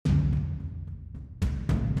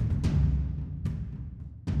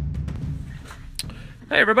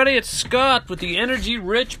Hey everybody, it's Scott with the Energy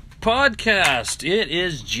Rich Podcast. It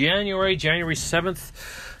is January 7th,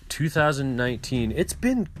 2019. It's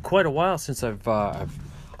been quite a while since I've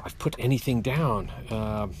put anything down.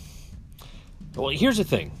 Well, here's the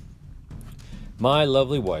thing. My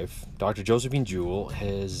lovely wife, Dr. Josephine Jewell,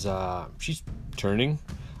 she's turning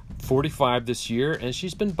 45 this year, and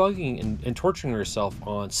she's been bugging and torturing herself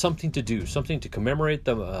on something to do, something to commemorate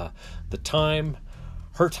the time,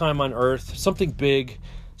 her time on Earth, something big,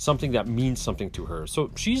 something that means something to her.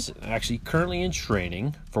 So she's actually currently in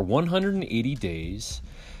training for 180 days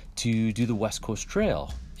to do the West Coast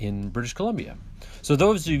Trail in British Columbia. So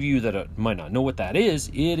those of you that might not know what that is,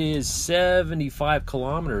 it is 75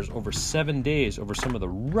 kilometers over 7 days over some of the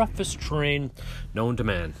roughest terrain known to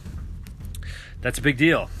man. That's a big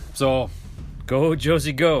deal. So go,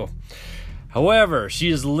 Josie, go. However,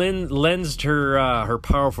 she has lensed her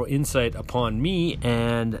powerful insight upon me,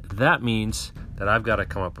 and that means that I've got to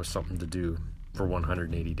come up with something to do for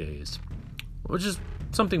 180 days, which is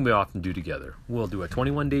something we often do together. We'll do a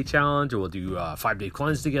 21-day challenge, or we'll do a 5-day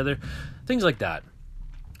cleanse together, things like that.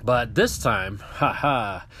 But this time,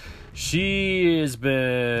 she's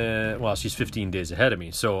 15 days ahead of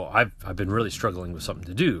me, so I've been really struggling with something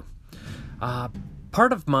to do.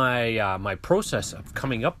 Part of my process of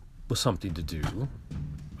coming up with something to do,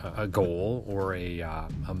 a goal or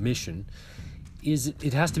a mission, is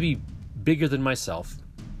it has to be bigger than myself.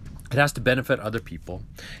 It has to benefit other people.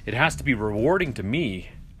 It has to be rewarding to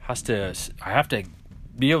me. I have to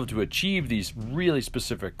be able to achieve these really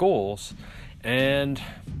specific goals, and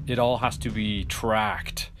it all has to be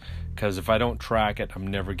tracked, because if I don't track it, I'm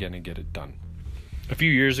never going to get it done. A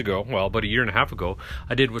few years ago, about a year and a half ago,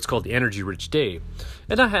 I did what's called the Energy Rich Day.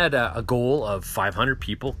 And I had a goal of 500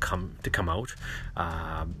 people come out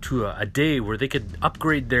to a day where they could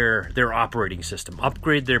upgrade their operating system,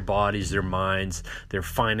 upgrade their bodies, their minds, their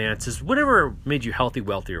finances, whatever made you healthy,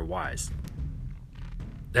 wealthy, or wise.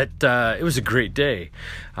 It was a great day.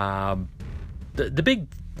 The big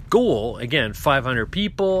goal, again, 500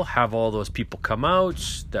 people, have all those people come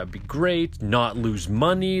out. That'd be great. Not lose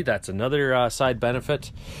money. That's another side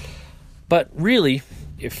benefit. But really,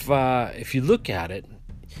 if you look at it,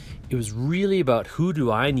 it was really about who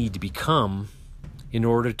do I need to become in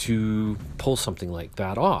order to pull something like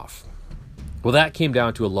that off. Well, that came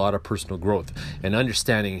down to a lot of personal growth and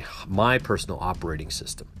understanding my personal operating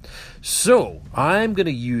system. So I'm going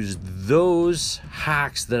to use those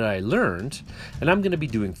hacks that I learned, and I'm going to be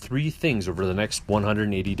doing 3 things over the next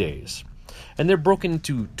 180 days. And they're broken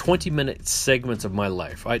into 20-minute segments of my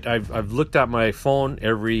life. I've looked at my phone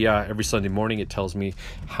every Sunday morning. It tells me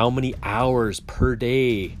how many hours per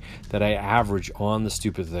day that I average on the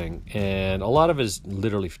stupid thing. And a lot of it is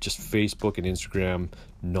literally just Facebook and Instagram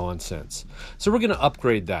nonsense. So we're going to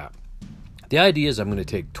upgrade that. The idea is I'm going to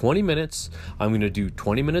take 20 minutes. I'm going to do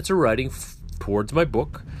 20 minutes of writing towards my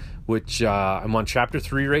book, which I'm on chapter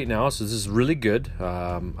 3 right now, so this is really good.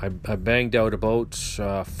 I banged out about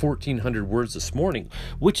 1,400 words this morning,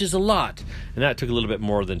 which is a lot, and that took a little bit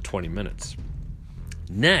more than 20 minutes.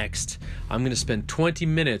 Next, I'm going to spend 20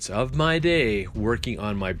 minutes of my day working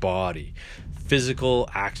on my body, physical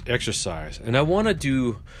exercise, and I want to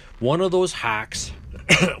do one of those hacks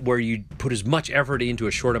where you put as much effort into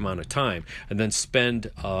a short amount of time and then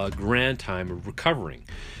spend a grand time of recovering.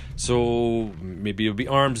 So maybe it'll be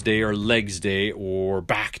arms day or legs day or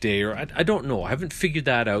back day, or I don't know. I haven't figured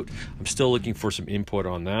that out. I'm still looking for some input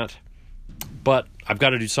on that. But I've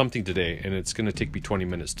got to do something today, and it's going to take me 20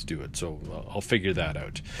 minutes to do it. So I'll figure that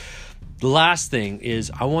out. The last thing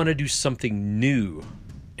is I want to do something new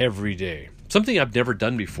every day. Something I've never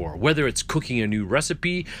done before, whether it's cooking a new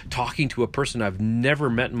recipe, talking to a person I've never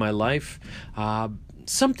met in my life,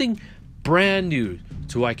 something brand new,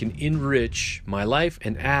 so I can enrich my life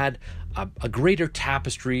and add a greater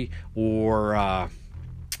tapestry or a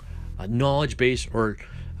knowledge base or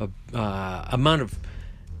amount of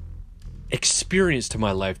experience to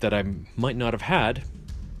my life that I might not have had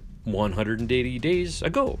 180 days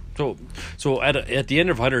ago. So at the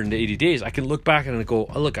end of 180 days, I can look back and go,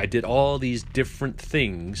 oh, look, I did all these different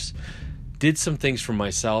things, did some things for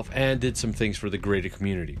myself, and did some things for the greater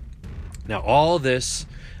community. Now, all this,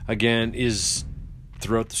 again, is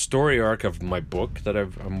throughout the story arc of my book that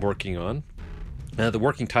I'm working on. The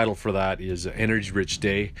working title for that is Energy Rich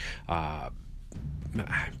Day.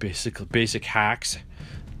 Basic hacks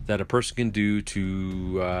that a person can do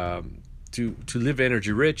to live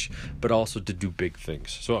energy rich, but also to do big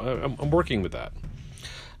things. So I'm working with that.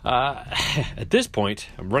 At this point,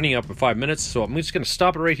 I'm running up in 5 minutes, so I'm just going to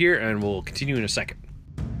stop it right here, and we'll continue in a second.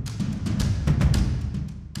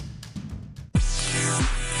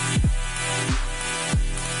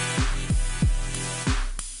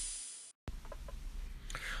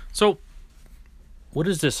 So, what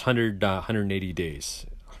is this 180 days?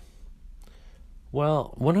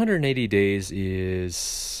 Well, 180 days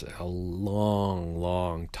is a long,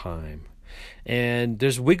 long time. And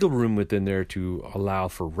there's wiggle room within there to allow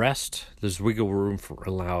for rest. There's wiggle room for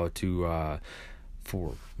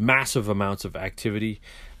massive amounts of activity.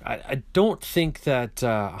 I don't think that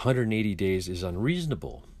 180 days is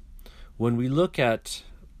unreasonable. When we look at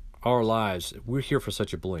our lives, we're here for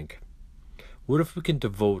such a blink. What if we can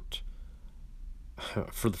devote,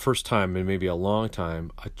 for the first time in maybe a long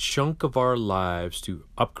time, a chunk of our lives to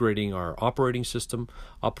upgrading our operating system,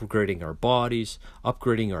 upgrading our bodies,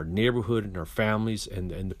 upgrading our neighborhood and our families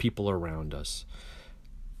and the people around us?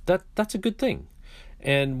 That's a good thing.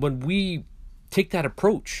 And when we take that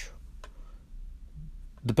approach,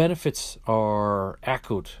 the benefits are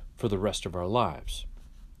echoed for the rest of our lives.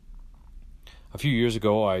 A few years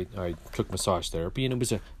ago, I took massage therapy, and it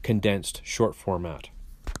was a condensed, short format.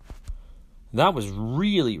 That was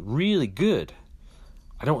really, really good.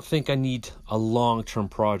 I don't think I need a long-term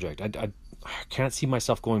project. I can't see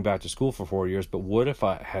myself going back to school for 4 years, but what if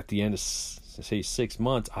at the end of, say, 6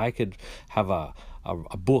 months, I could have a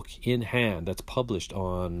book in hand that's published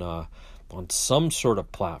on some sort of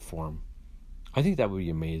platform? I think that would be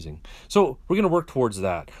amazing. So we're going to work towards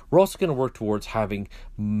that. We're also going to work towards having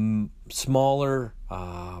smaller,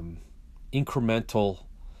 incremental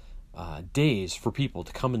days for people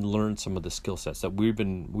to come and learn some of the skill sets that we've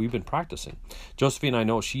been practicing. Josephine, I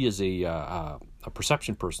know she is a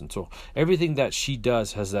perception person, so everything that she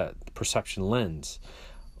does has that perception lens.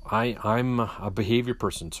 I'm a behavior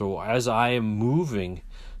person, so as I am moving,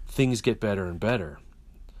 things get better and better.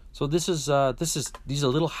 So these are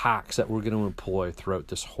little hacks that we're going to employ throughout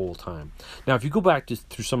this whole time. Now, if you go back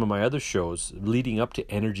through some of my other shows leading up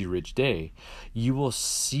to Energy Rich Day, you will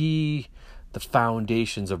see the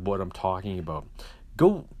foundations of what I'm talking about.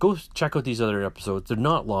 Go check out these other episodes. They're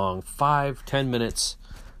not long, 5-10 minutes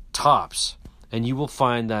tops, and you will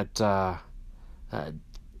find that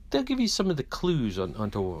they'll give you some of the clues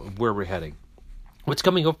onto where we're heading. What's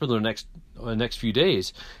coming up for the next few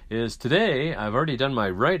days is today. I've already done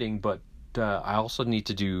my writing, but I also need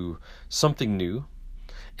to do something new,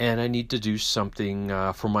 and I need to do something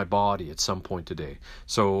for my body at some point today.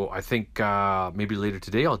 So I think maybe later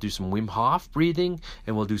today I'll do some Wim Hof breathing,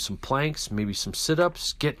 and we'll do some planks, maybe some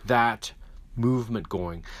sit-ups, get that movement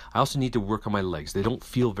going. I also need to work on my legs. They don't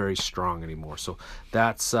feel very strong anymore, so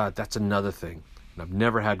that's another thing. And I've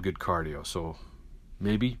never had good cardio, so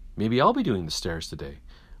maybe I'll be doing the stairs today.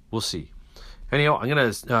 We'll see. Anyhow, I'm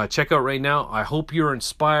going to check out right now. I hope you're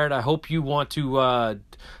inspired. I hope you want to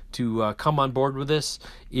come on board with this.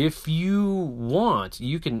 If you want,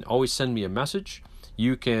 you can always send me a message.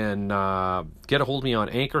 You can get a hold of me on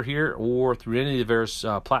Anchor here or through any of the various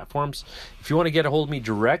platforms. If you want to get a hold of me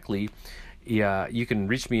directly, you can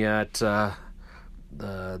reach me at the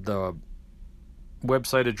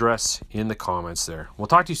website address in the comments there. We'll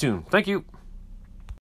talk to you soon. Thank you.